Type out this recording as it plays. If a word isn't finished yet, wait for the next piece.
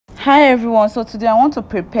Hi everyone, so today I want to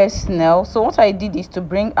prepare snail. So what I did is to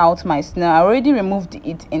bring out my snail. I already removed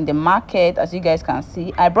it in the market, as you guys can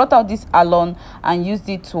see. I brought out this alone and used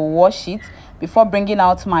it to wash it before bringing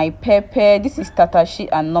out my pepper. This is tatashi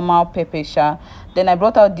and normal pepper sha. Then I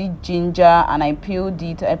brought out the ginger and I peeled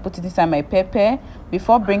it. I put it inside my pepper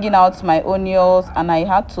before bringing out my onions, and I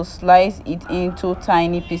had to slice it into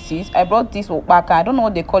tiny pieces. I brought this opaka, I don't know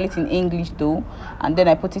what they call it in English though, and then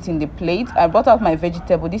I put it in the plate. I brought out my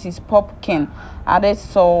vegetable. This is pumpkin. Added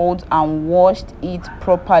salt and washed it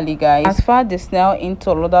properly, guys. Transferred the snail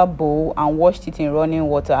into another bowl and washed it in running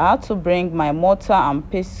water. I had to bring my mortar and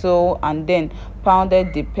pestle and then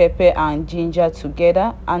pounded the pepper and ginger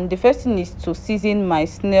together. And the first thing is to season my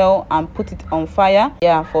snail and put it on fire,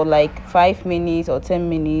 yeah, for like 5 minutes or 10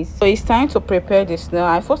 minutes. So it's time to prepare the snail.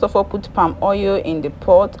 I first of all put palm oil in the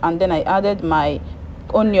pot, and then I added my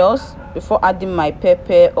onions before adding my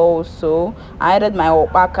pepper. Also I added my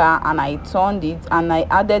opaka and I turned it, and I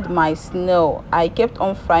added my snail. I kept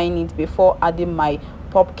on frying it before adding my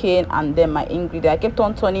pumpkin and then my ingredient. I kept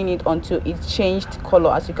on turning it until it changed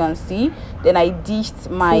color, as you can see. Then I dished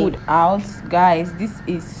my food out, guys. This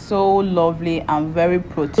is so lovely and very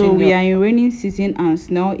proteinous. So we are in rainy season and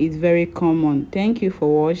snail is very common. Thank you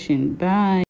for watching. Bye.